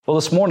Well,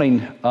 this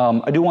morning,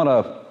 I do want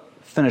to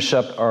finish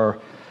up our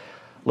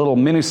little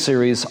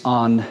mini-series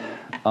on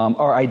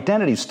our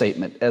identity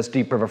statement as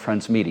Deep River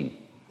Friends meeting.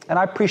 And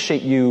I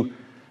appreciate you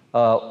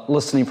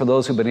listening, for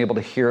those who've been able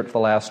to hear it for the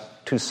last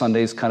 2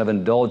 Sundays, kind of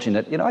indulging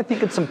it. I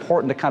think it's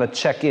important to kind of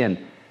check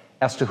in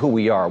as to who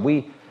we are.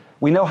 We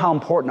know how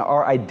important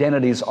our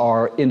identities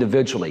are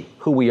individually,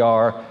 who we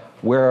are,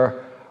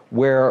 where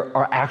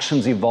our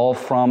actions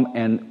evolve from,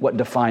 and what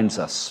defines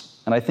us.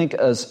 And I think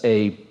as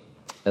a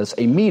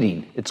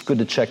meeting, it's good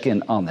to check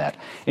in on that.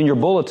 In your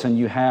bulletin,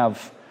 you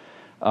have,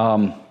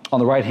 on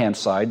the right-hand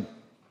side,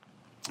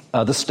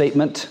 the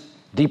statement,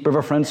 Deep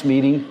River Friends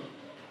Meeting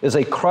is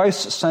a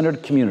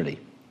Christ-centered community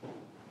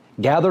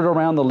gathered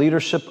around the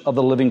leadership of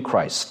the living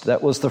Christ.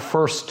 That was the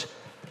first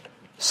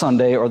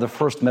Sunday, or the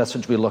first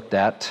message we looked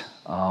at.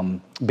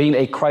 Being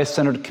a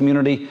Christ-centered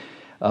community,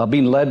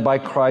 being led by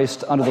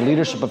Christ, under the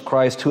leadership of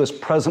Christ, who is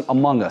present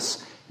among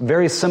us.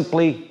 Very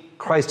simply,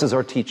 Christ is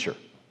our teacher.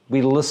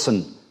 We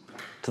listen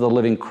to the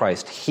living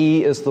Christ.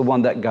 He is the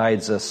one that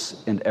guides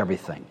us in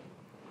everything.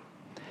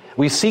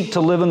 We seek to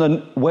live in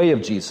the way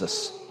of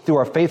Jesus through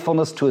our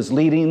faithfulness to his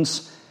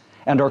leadings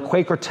and our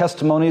Quaker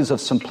testimonies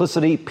of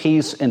simplicity,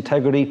 peace,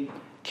 integrity,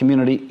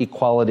 community,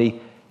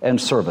 equality,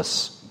 and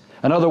service.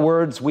 In other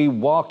words, we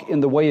walk in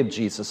the way of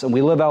Jesus and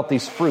we live out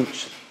these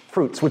fruits,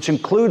 which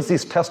includes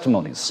these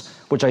testimonies,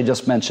 which I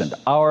just mentioned,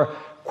 our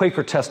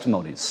Quaker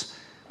testimonies.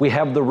 We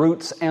have the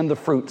roots and the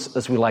fruits,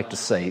 as we like to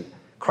say.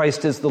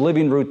 Christ is the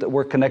living root that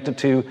we're connected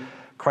to.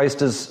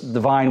 Christ is the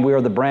vine, we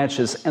are the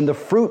branches. And the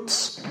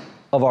fruits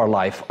of our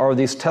life are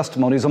these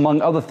testimonies,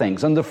 among other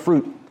things, and the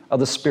fruit of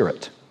the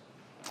Spirit.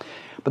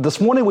 But this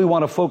morning we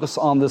want to focus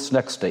on this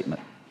next statement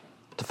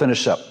to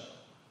finish up.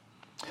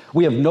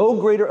 We have no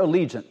greater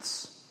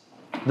allegiance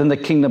than the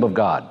kingdom of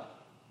God.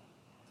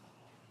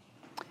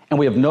 And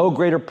we have no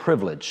greater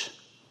privilege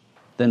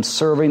than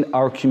serving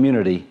our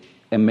community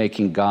and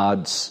making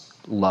God's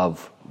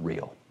love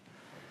real.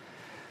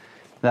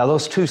 Now,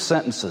 those 2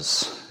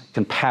 sentences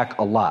can pack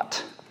a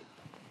lot,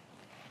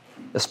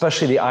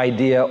 especially the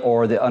idea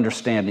or the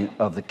understanding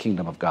of the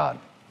kingdom of God.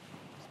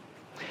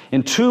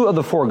 In 2 of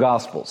the 4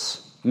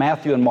 Gospels,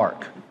 Matthew and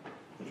Mark,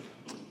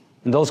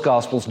 in those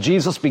Gospels,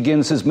 Jesus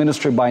begins his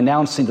ministry by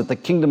announcing that the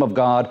kingdom of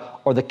God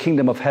or the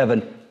kingdom of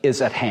heaven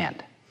is at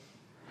hand.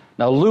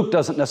 Now, Luke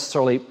doesn't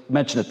necessarily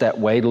mention it that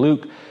way.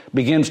 Luke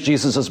begins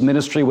Jesus'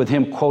 ministry with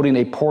him quoting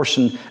a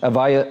portion of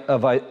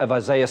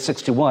Isaiah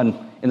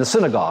 61 in the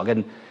synagogue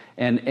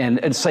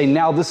and saying,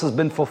 now this has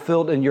been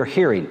fulfilled in your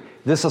hearing.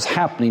 This is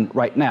happening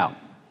right now.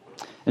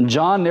 And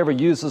John never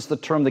uses the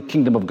term the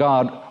kingdom of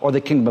God or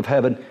the kingdom of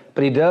heaven,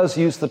 but he does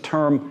use the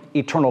term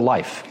eternal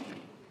life.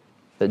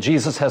 That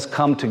Jesus has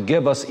come to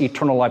give us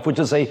eternal life, which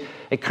is a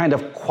kind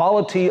of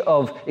quality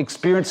of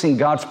experiencing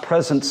God's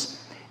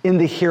presence in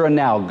the here and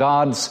now,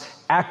 God's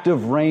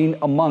active reign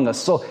among us.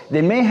 So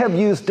they may have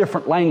used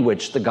different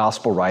language, the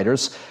gospel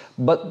writers,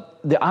 but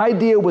the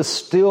idea was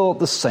still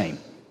the same.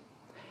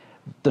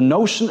 The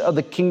notion of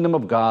the kingdom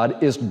of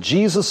God is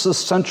Jesus'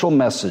 central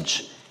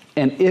message,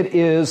 and it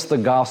is the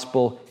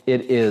gospel,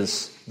 it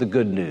is the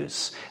good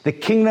news. The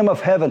kingdom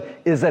of heaven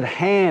is at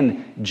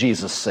hand,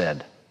 Jesus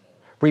said.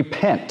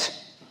 Repent,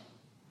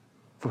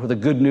 for the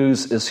good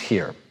news is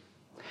here.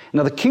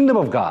 Now, the kingdom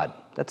of God,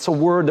 that's a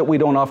word that we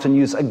don't often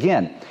use.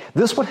 Again,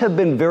 this would have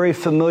been very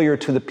familiar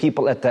to the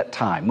people at that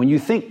time. When you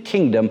think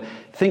kingdom,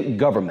 think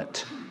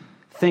government,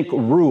 think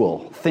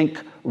rule, think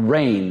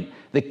reign.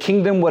 The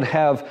kingdom would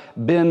have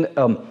been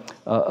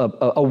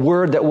a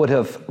word that would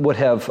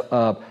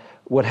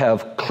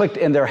have clicked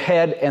in their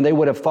head, and they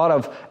would have thought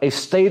of a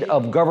state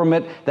of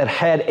government that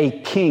had a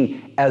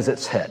king as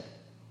its head.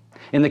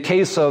 In the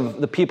case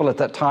of the people at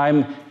that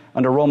time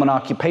under Roman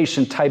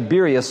occupation,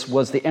 Tiberius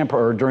was the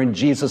emperor during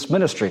Jesus'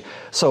 ministry.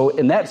 So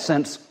in that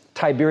sense,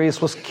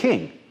 Tiberius was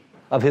king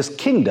of his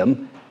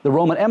kingdom, the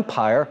Roman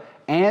Empire,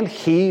 and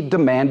he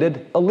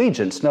demanded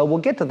allegiance. Now, we'll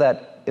get to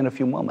that in a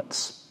few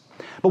moments.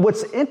 But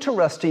what's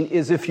interesting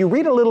is if you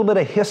read a little bit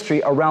of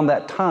history around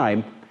that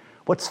time,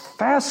 what's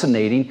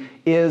fascinating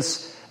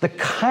is the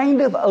kind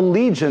of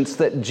allegiance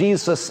that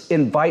Jesus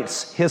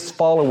invites his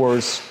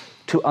followers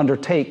to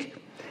undertake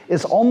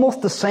is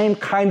almost the same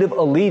kind of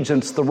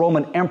allegiance the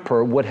Roman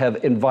emperor would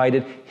have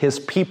invited his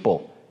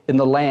people in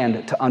the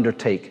land to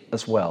undertake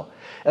as well.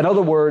 In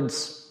other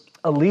words,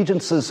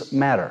 allegiances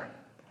matter.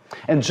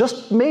 And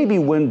just maybe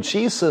when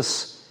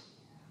Jesus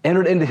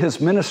entered into his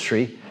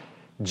ministry,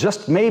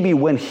 just maybe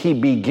when he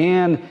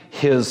began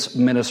his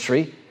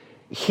ministry,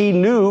 he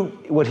knew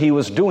what he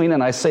was doing,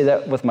 and I say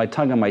that with my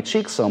tongue on my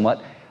cheek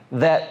somewhat,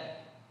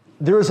 that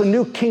there is a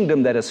new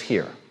kingdom that is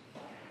here.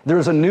 There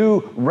is a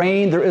new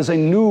reign, there is a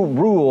new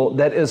rule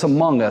that is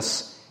among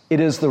us. It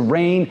is the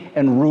reign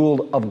and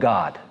rule of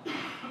God.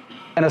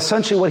 And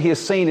essentially what he is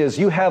saying is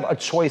you have a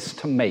choice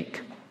to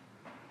make.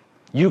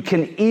 You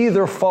can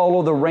either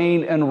follow the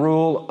reign and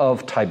rule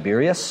of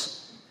Tiberius.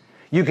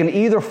 You can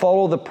either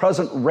follow the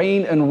present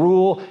reign and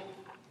rule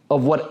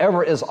of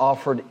whatever is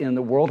offered in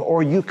the world,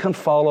 or you can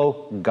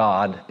follow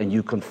God and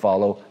you can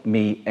follow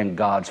me and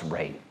God's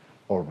reign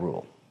or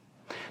rule.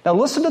 Now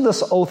listen to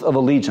this oath of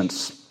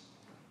allegiance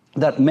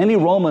that many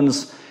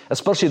Romans,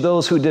 especially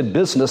those who did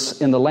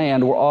business in the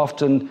land, were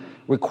often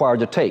required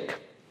to take.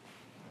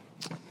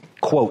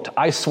 Quote,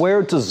 I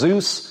swear to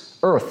Zeus,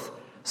 earth,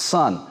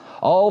 sun,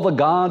 all the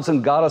gods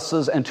and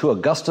goddesses, and to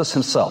Augustus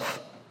himself,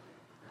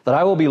 that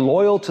I will be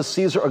loyal to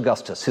Caesar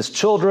Augustus, his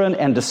children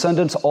and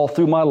descendants all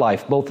through my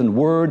life, both in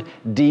word,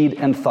 deed,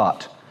 and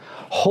thought,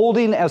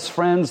 holding as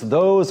friends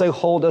those they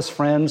hold as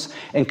friends,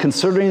 and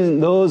considering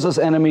those as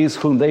enemies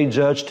whom they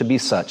judge to be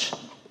such,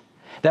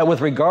 that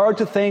with regard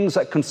to things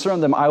that concern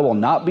them, I will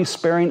not be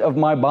sparing of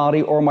my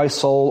body or my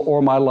soul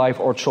or my life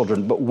or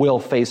children, but will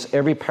face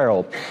every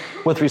peril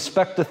with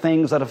respect to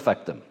things that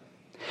affect them.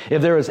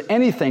 If there is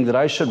anything that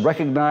I should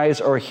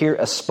recognize or hear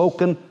as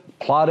spoken,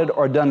 plotted,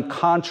 or done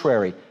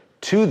contrary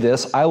to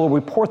this, I will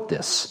report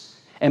this,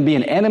 and be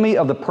an enemy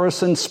of the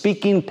person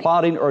speaking,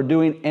 plotting, or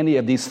doing any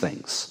of these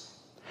things.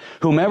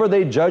 Whomever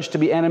they judge to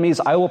be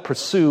enemies, I will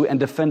pursue and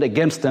defend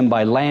against them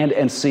by land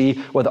and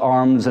sea with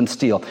arms and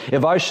steel.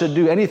 If I should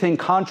do anything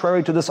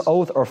contrary to this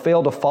oath or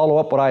fail to follow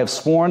up what I have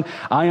sworn,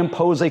 I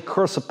impose a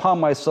curse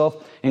upon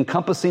myself,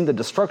 encompassing the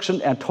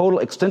destruction and total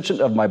extinction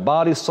of my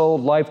body, soul,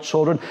 life,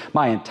 children,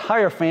 my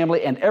entire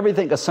family, and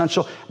everything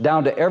essential,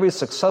 down to every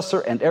successor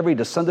and every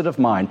descendant of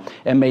mine.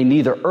 And may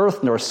neither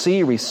earth nor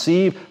sea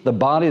receive the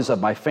bodies of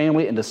my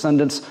family and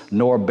descendants,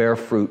 nor bear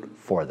fruit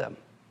for them.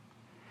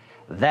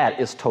 That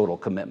is total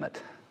commitment.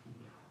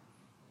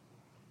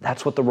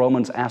 That's what the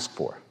Romans asked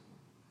for.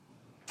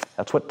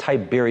 That's what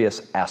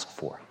Tiberius asked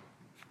for.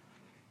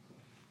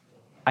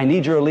 I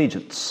need your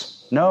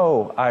allegiance.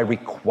 No, I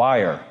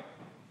require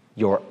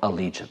your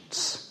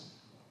allegiance.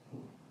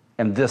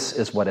 And this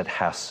is what it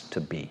has to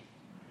be.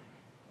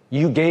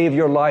 You gave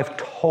your life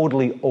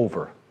totally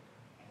over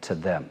to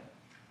them.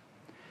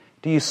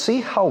 Do you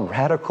see how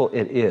radical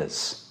it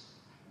is?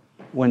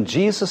 When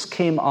Jesus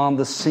came on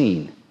the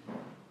scene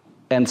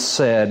and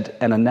said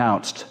and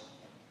announced,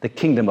 the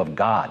kingdom of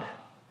God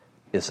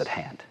is at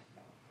hand.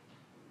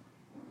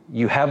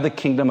 You have the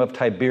kingdom of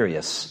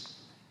Tiberius,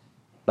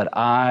 but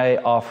I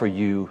offer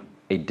you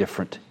a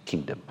different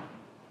kingdom.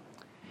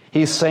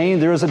 He's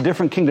saying there is a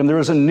different kingdom. There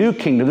is a new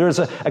kingdom. There is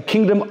a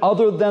kingdom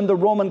other than the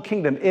Roman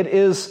kingdom. It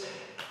is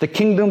the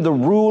kingdom, the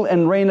rule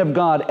and reign of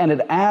God, and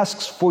it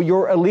asks for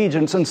your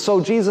allegiance. And so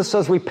Jesus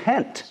says,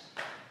 repent,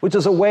 which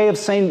is a way of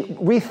saying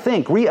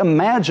rethink,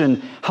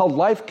 reimagine how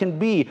life can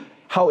be,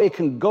 how it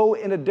can go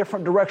in a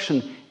different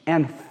direction,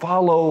 and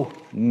follow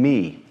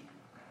me.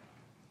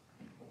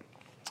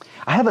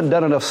 I haven't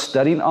done enough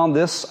studying on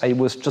this. I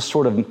was just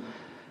sort of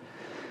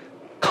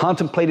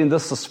contemplating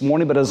this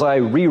morning, but as I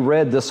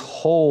reread this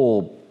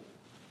whole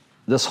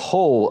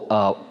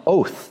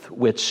oath,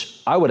 which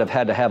I would have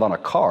had to have on a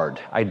card,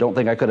 I don't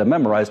think I could have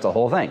memorized the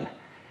whole thing.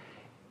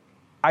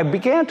 I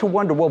began to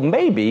wonder, well,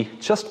 maybe,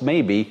 just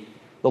maybe,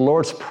 the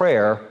Lord's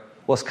Prayer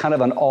was kind of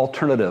an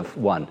alternative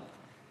one.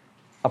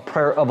 A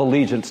prayer of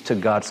allegiance to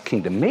God's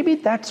kingdom. Maybe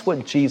that's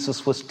what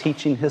Jesus was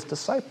teaching his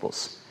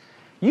disciples.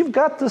 You've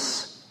got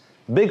this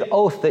big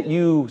oath that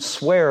you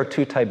swear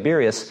to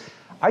Tiberius.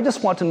 I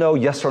just want to know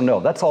yes or no.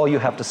 That's all you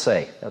have to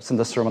say. That's in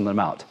the Sermon on the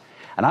Mount.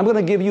 And I'm going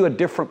to give you a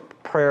different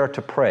prayer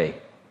to pray.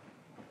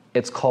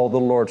 It's called the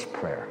Lord's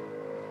Prayer.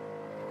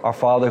 Our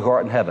Father who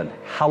art in heaven,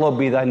 hallowed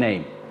be thy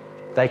name.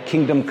 Thy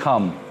kingdom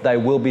come, thy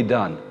will be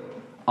done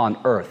on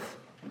earth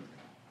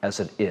as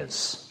it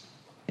is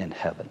in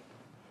heaven.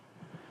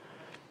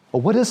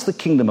 Well, what is the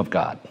kingdom of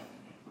God?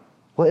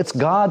 Well, it's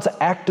God's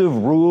active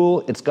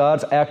rule. It's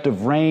God's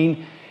active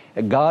reign.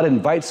 God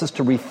invites us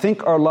to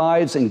rethink our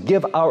lives and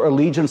give our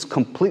allegiance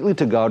completely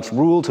to God's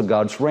rule, to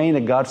God's reign,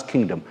 and God's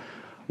kingdom.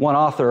 One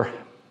author,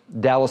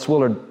 Dallas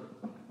Willard,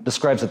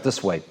 describes it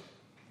this way.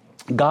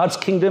 God's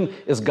kingdom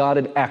is God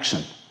in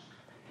action.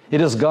 It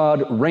is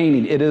God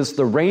reigning. It is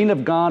the reign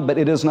of God, but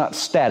it is not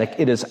static.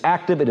 It is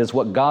active. It is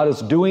what God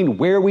is doing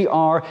where we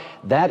are.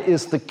 That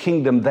is the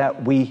kingdom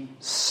that we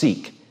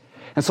seek.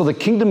 And so the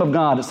kingdom of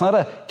God, it's not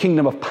a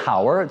kingdom of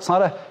power. It's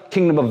not a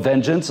kingdom of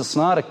vengeance. It's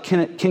not a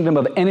kingdom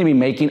of enemy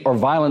making or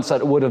violence that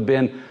it would have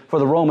been for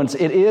the Romans.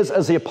 It is,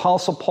 as the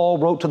Apostle Paul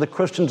wrote to the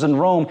Christians in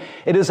Rome,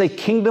 it is a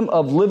kingdom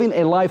of living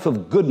a life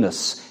of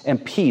goodness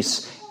and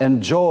peace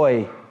and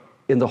joy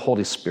in the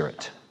Holy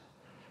Spirit.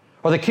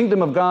 Or the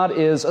kingdom of God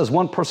is, as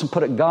one person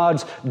put it,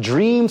 God's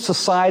dream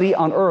society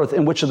on earth,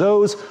 in which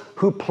those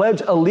who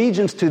pledge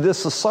allegiance to this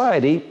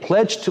society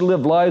pledge to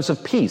live lives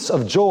of peace,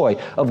 of joy,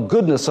 of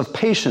goodness, of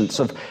patience,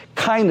 of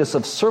kindness,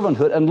 of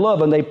servanthood and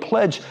love. And they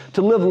pledge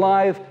to live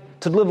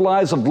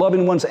lives of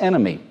loving one's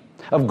enemy,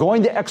 of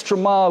going the extra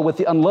mile with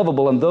the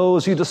unlovable and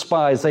those you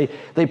despise. They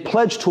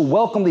pledge to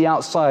welcome the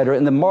outsider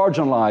and the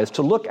marginalized,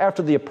 to look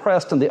after the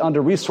oppressed and the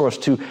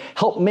under-resourced, to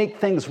help make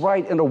things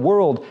right in a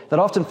world that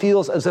often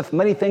feels as if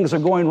many things are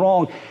going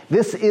wrong.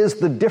 This is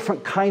the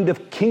different kind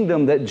of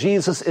kingdom that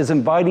Jesus is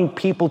inviting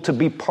people to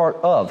be part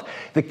of.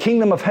 The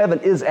kingdom of heaven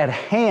is at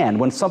hand.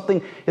 When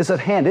something is at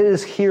hand, it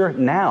is here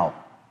now.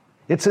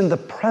 It's in the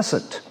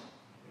present.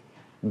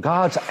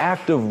 God's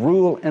active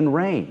rule and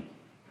reign.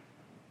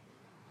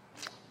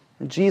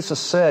 And Jesus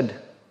said,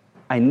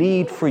 I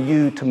need for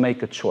you to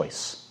make a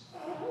choice.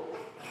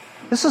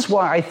 This is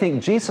why I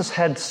think Jesus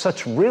had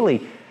such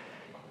really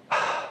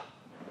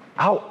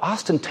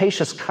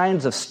ostentatious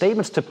kinds of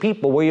statements to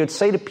people, where he would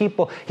say to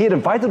people, he had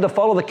invited them to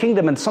follow the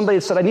kingdom, and somebody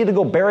had said, I need to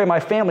go bury my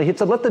family. He'd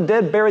said, let the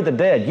dead bury the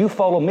dead. You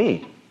follow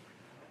me.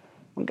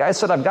 One guy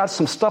said, I've got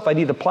some stuff I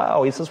need to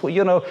plow. He says, well,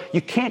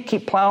 you can't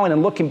keep plowing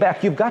and looking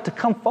back. You've got to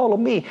come follow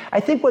me.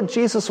 I think what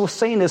Jesus was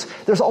saying is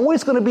there's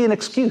always going to be an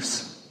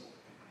excuse.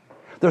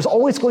 There's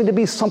always going to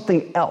be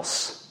something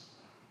else.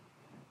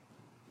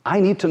 I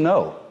need to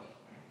know.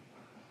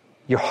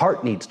 Your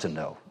heart needs to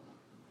know.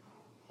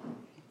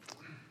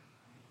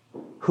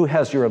 Who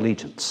has your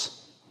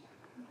allegiance?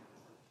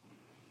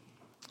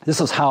 This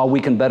is how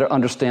we can better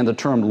understand the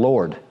term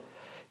Lord.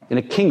 In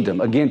a kingdom,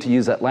 again to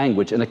use that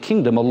language, in a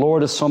kingdom, a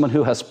Lord is someone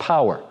who has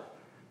power.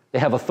 They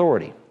have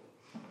authority.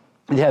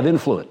 They have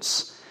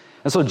influence.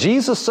 And so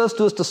Jesus says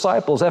to his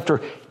disciples,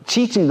 after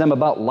teaching them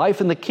about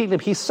life in the kingdom,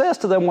 he says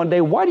to them one day,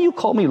 why do you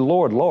call me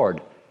Lord,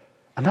 Lord,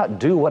 and not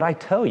do what I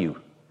tell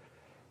you?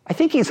 I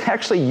think he's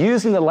actually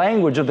using the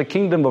language of the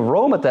kingdom of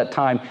Rome at that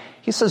time.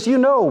 He says,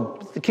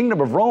 the kingdom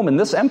of Rome and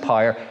this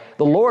empire,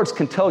 the lords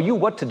can tell you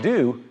what to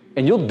do,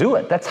 and you'll do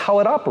it. That's how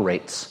it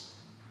operates.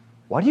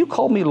 Why do you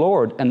call me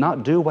Lord and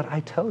not do what I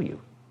tell you?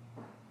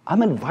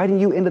 I'm inviting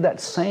you into that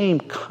same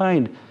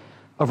kind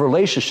of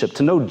relationship.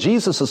 To know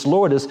Jesus as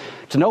Lord is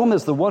to know him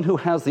as the one who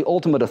has the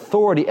ultimate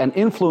authority and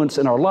influence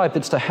in our life.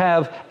 It's to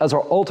have as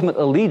our ultimate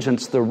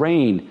allegiance the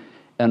reign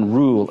and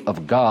rule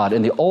of God.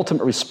 And the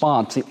ultimate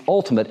response, the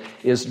ultimate,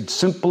 is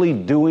simply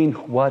doing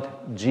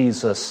what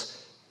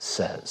Jesus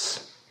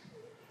says.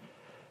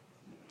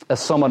 As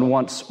someone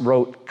once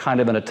wrote,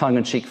 kind of in a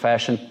tongue-in-cheek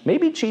fashion,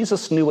 maybe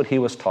Jesus knew what he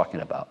was talking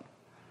about.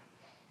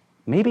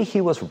 Maybe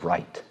he was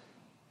right.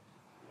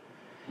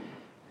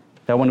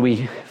 Now, when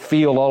we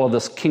feel all of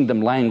this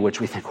kingdom language,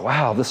 we think,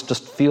 wow, this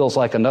just feels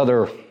like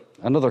another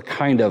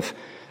kind of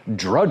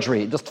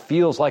drudgery. It just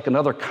feels like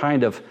another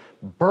kind of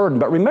burden.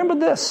 But remember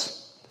this.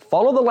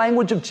 Follow the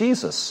language of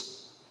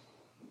Jesus.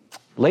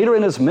 Later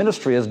in his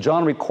ministry, as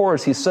John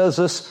records, he says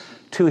this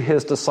to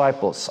his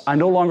disciples. I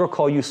no longer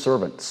call you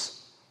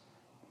servants.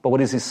 But what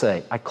does he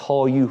say? I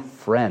call you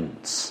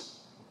friends.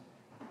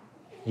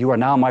 You are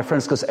now my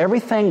friends, because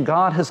everything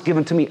God has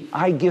given to me,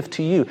 I give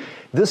to you.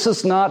 This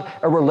is not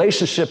a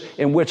relationship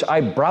in which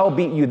I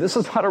browbeat you. This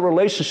is not a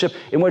relationship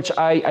in which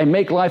I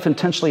make life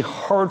intentionally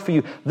hard for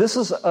you. This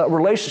is a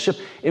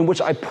relationship in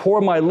which I pour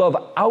my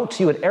love out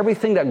to you, and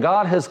everything that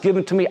God has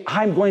given to me,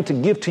 I'm going to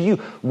give to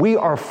you. We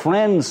are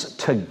friends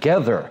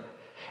together.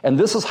 And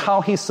this is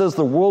how he says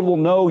the world will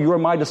know you are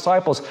my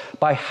disciples,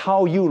 by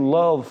how you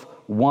love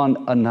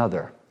one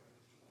another.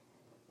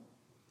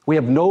 We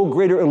have no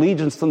greater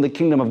allegiance than the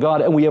kingdom of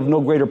God, and we have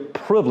no greater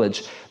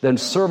privilege than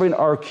serving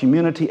our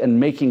community and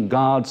making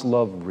God's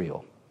love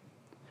real.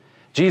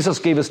 Jesus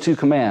gave us 2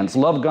 commands,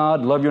 love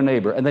God, love your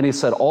neighbor. And then he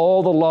said,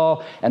 all the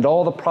law and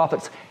all the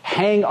prophets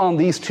hang on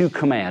these 2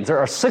 commands. There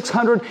are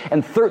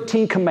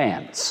 613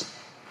 commands.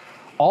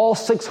 All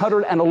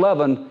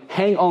 611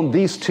 hang on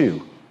these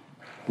 2,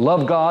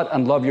 love God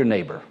and love your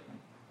neighbor.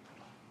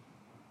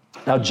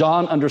 Now,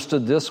 John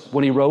understood this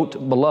when he wrote,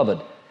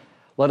 Beloved,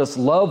 let us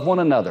love one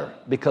another,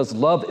 because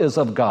love is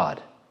of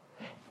God.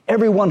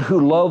 Everyone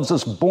who loves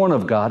is born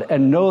of God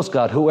and knows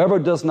God. Whoever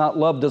does not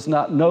love does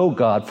not know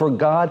God, for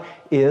God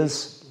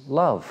is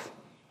love.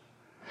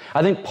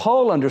 I think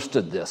Paul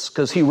understood this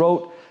because he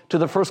wrote to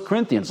the 1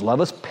 Corinthians, love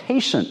is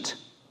patient,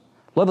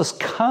 love is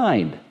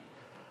kind,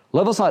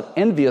 love is not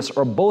envious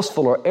or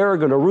boastful or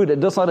arrogant or rude. It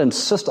does not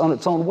insist on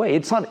its own way.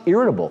 It's not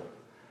irritable.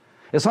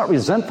 It's not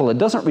resentful. It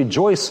doesn't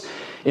rejoice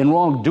in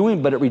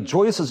wrongdoing, but it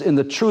rejoices in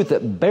the truth.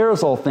 It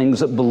bears all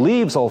things. It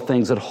believes all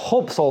things. It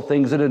hopes all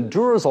things. It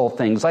endures all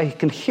things. I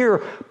can hear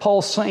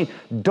Paul saying,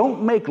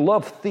 don't make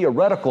love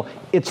theoretical.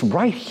 It's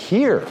right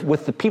here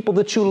with the people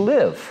that you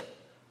live.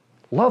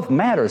 Love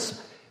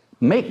matters.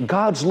 Make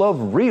God's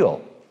love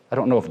real. I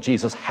don't know if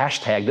Jesus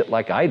hashtagged it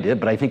like I did,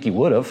 but I think he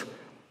would have.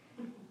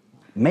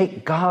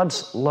 Make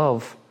God's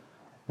love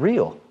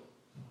real.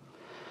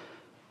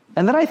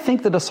 And then I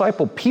think the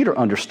disciple Peter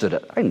understood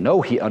it. I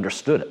know he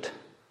understood it.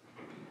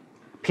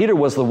 Peter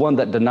was the one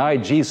that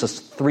denied Jesus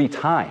 3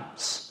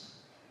 times.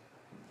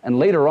 And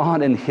later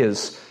on in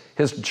his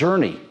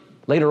journey,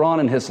 later on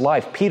in his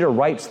life, Peter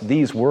writes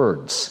these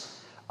words.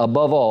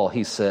 Above all,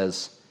 he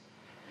says,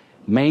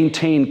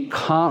 maintain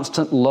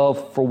constant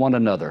love for one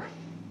another,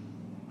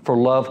 for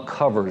love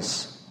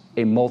covers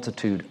a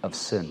multitude of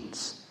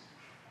sins.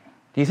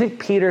 Do you think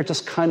Peter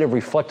just kind of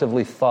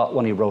reflectively thought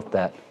when he wrote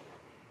that?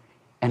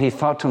 And he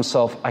thought to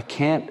himself, I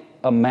can't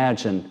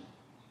imagine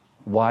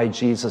why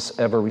Jesus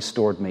ever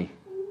restored me.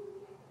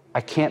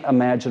 I can't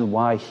imagine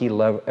why he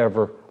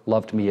ever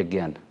loved me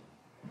again.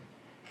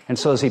 And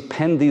so as he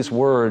penned these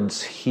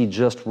words, he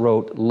just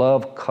wrote,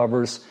 love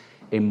covers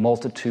a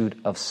multitude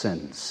of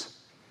sins.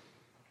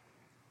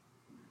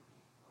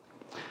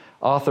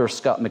 Author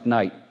Scott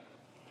McKnight,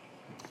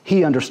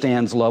 he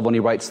understands love when he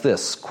writes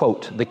this,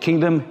 quote, the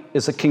kingdom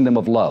is a kingdom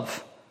of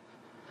love.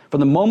 From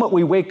the moment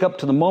we wake up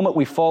to the moment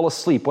we fall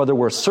asleep, whether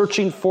we're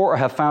searching for or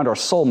have found our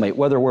soulmate,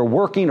 whether we're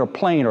working or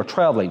playing or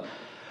traveling,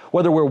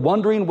 whether we're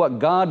wondering what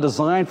God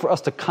designed for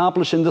us to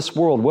accomplish in this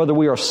world, whether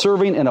we are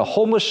serving in a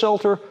homeless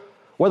shelter,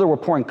 whether we're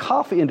pouring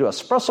coffee into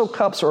espresso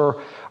cups,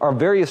 or our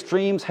various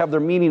dreams have their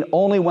meaning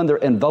only when they're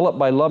enveloped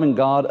by loving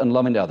God and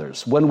loving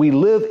others. When we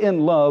live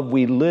in love,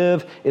 we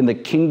live in the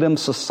kingdom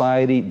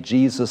society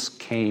Jesus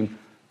came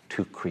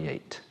to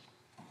create.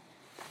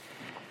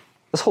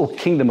 This whole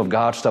kingdom of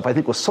God stuff, I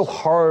think, was so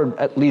hard,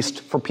 at least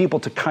for people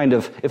to kind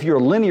of, if you're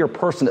a linear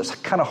person, it's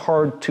kind of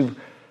hard to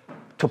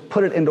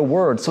put it into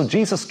words. So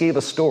Jesus gave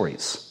us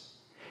stories.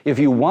 If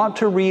you want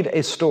to read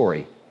a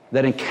story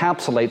that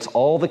encapsulates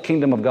all the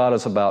kingdom of God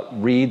is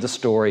about, read the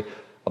story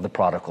of the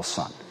prodigal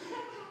son,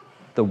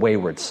 the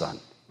wayward son.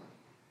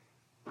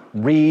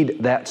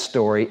 Read that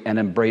story and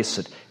embrace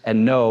it,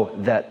 and know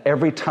that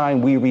every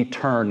time we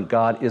return,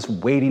 God is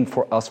waiting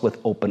for us with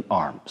open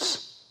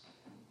arms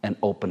and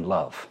open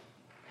love.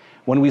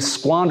 When we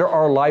squander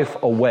our life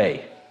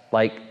away,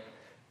 like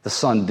the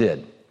son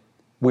did,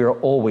 we are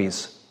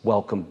always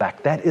welcomed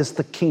back. That is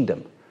the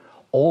kingdom,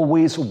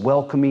 always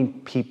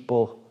welcoming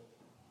people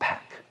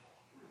back.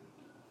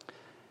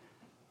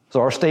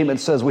 So our statement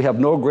says we have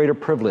no greater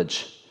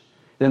privilege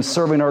than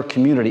serving our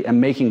community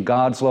and making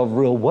God's love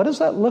real. What does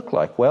that look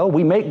like? Well,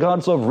 we make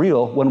God's love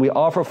real when we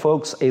offer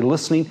folks a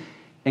listening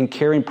and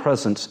caring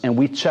presence, and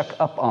we check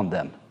up on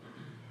them.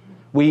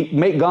 We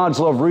make God's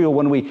love real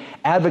when we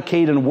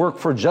advocate and work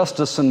for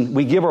justice, and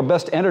we give our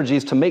best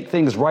energies to make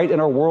things right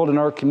in our world and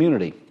our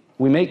community.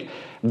 We make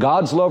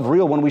God's love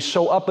real when we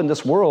show up in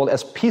this world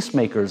as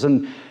peacemakers,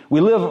 and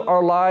we live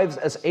our lives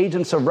as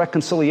agents of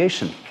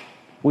reconciliation.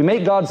 We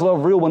make God's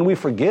love real when we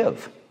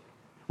forgive,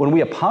 when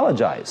we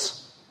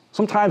apologize.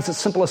 Sometimes it's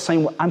simple as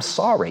saying, I'm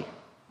sorry.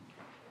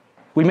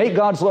 We make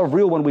God's love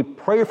real when we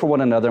pray for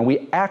one another and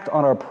we act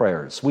on our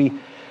prayers.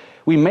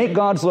 We make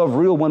God's love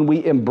real when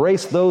we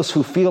embrace those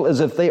who feel as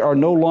if they are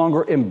no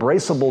longer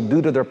embraceable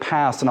due to their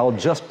past. And I'll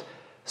just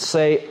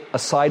say a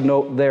side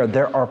note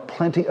there are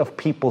plenty of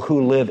people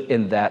who live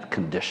in that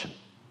condition,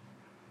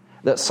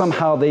 that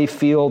somehow they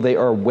feel they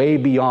are way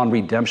beyond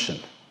redemption.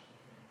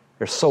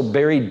 They're so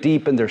buried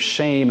deep in their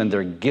shame and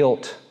their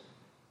guilt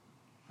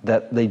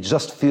that they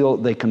just feel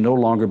they can no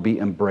longer be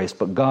embraced.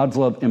 But God's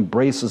love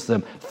embraces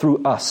them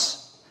through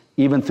us,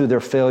 even through their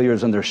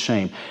failures and their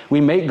shame.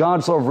 We make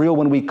God's love real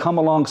when we come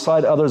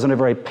alongside others in a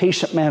very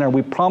patient manner.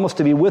 We promise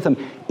to be with them,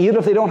 even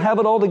if they don't have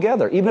it all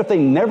together, even if they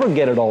never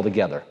get it all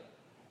together.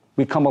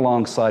 We come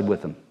alongside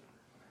with them.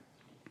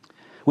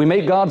 We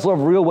make God's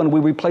love real when we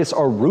replace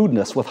our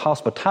rudeness with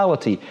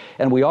hospitality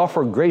and we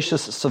offer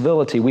gracious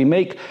civility. We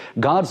make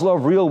God's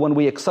love real when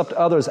we accept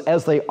others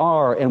as they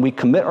are and we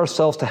commit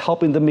ourselves to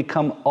helping them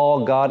become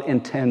all God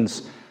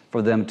intends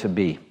for them to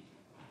be.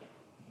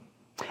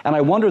 And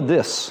I wondered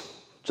this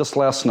just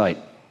last night.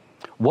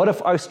 What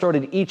if I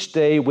started each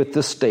day with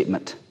this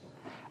statement?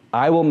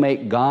 I will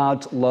make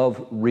God's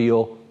love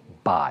real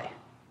by.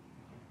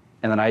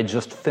 And then I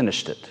just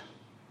finished it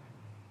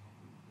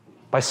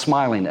by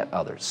smiling at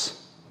others,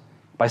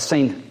 by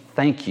saying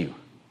thank you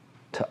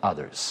to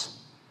others,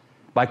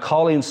 by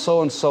calling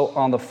so-and-so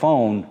on the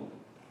phone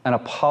and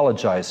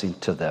apologizing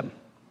to them,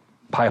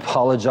 by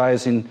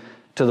apologizing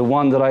to the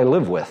one that I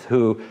live with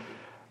who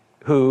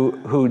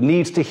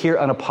needs to hear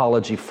an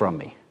apology from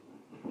me.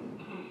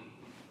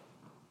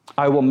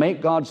 I will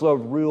make God's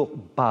love real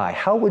by.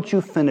 How would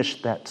you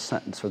finish that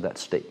sentence or that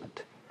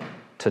statement?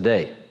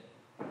 Today,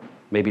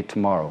 maybe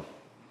tomorrow.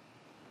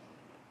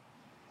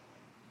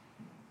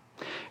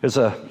 There's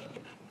a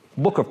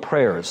book of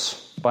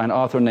prayers by an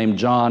author named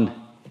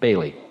John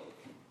Bailey,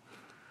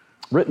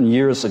 written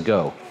years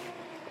ago.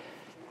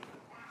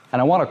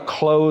 And I want to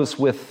close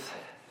with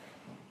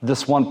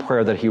this one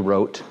prayer that he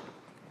wrote.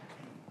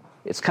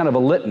 It's kind of a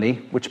litany,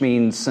 which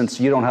means since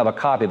you don't have a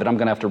copy of it, I'm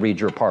going to have to read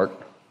your part.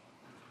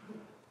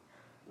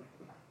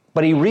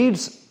 But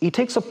he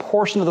takes a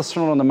portion of the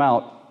Sermon on the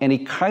Mount, and he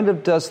kind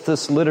of does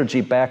this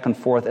liturgy back and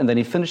forth, and then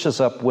he finishes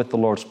up with the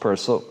Lord's Prayer.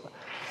 So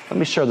let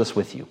me share this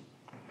with you.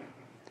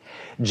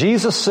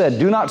 Jesus said,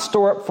 "Do not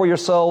store up for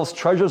yourselves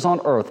treasures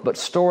on earth, but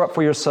store up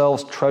for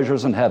yourselves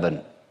treasures in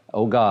heaven.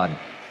 O God,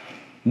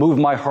 move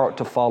my heart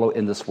to follow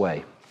in this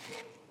way."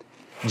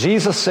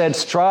 Jesus said,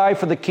 "Strive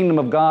for the kingdom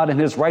of God and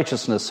his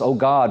righteousness. O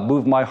God,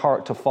 move my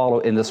heart to follow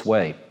in this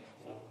way."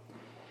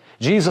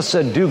 Jesus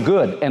said, "Do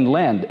good and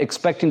lend,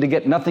 expecting to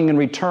get nothing in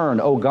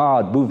return. O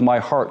God, move my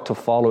heart to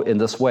follow in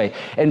this way."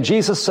 And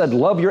Jesus said,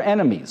 "Love your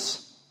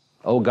enemies.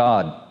 O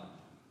God,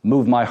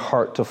 move my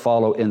heart to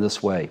follow in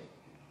this way."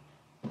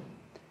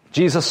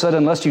 Jesus said,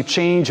 "Unless you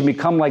change and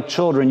become like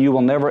children, you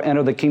will never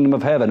enter the kingdom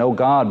of heaven. O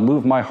God,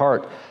 move my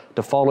heart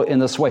to follow in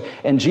this way."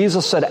 And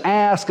Jesus said,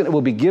 "Ask and it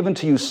will be given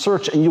to you.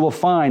 Search and you will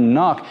find.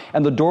 Knock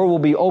and the door will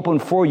be open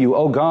for you.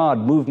 O God,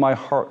 move my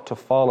heart to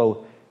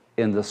follow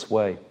in this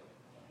way."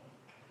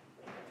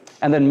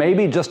 And then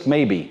maybe, just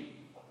maybe,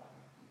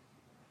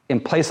 in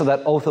place of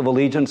that oath of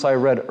allegiance I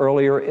read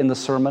earlier in the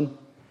sermon,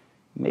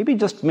 maybe,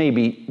 just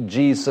maybe,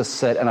 Jesus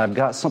said, "And I've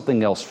got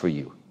something else for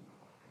you.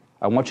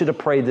 I want you to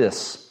pray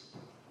this.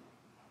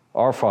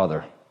 Our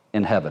Father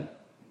in heaven,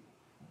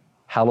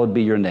 hallowed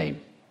be your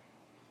name.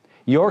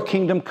 Your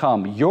kingdom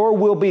come, your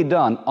will be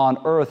done on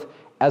earth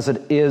as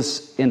it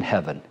is in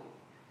heaven.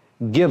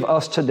 Give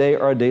us today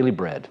our daily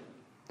bread.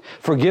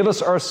 Forgive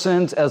us our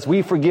sins as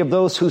we forgive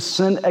those who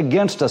sin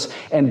against us.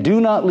 And do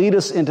not lead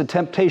us into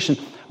temptation,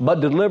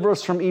 but deliver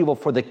us from evil.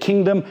 For the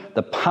kingdom,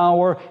 the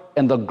power,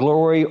 and the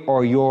glory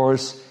are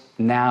yours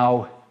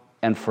now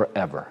and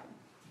forever.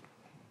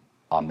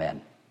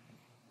 Amen.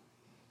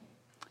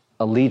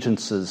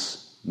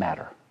 Allegiances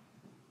matter.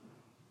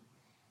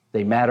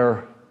 They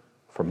matter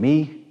for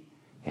me,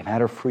 they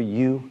matter for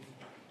you,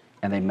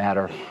 and they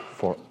matter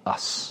for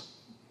us.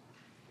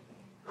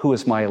 Who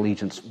is my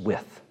allegiance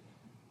with?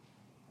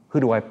 Who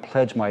do I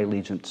pledge my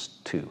allegiance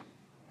to?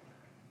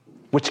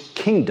 Which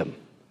kingdom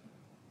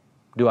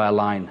do I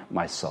align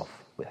myself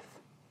with?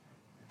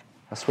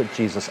 That's what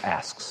Jesus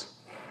asks.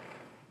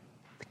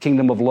 The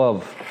kingdom of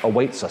love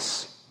awaits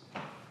us.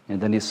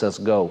 And then he says,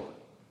 go,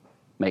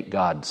 make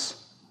God's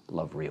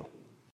love real.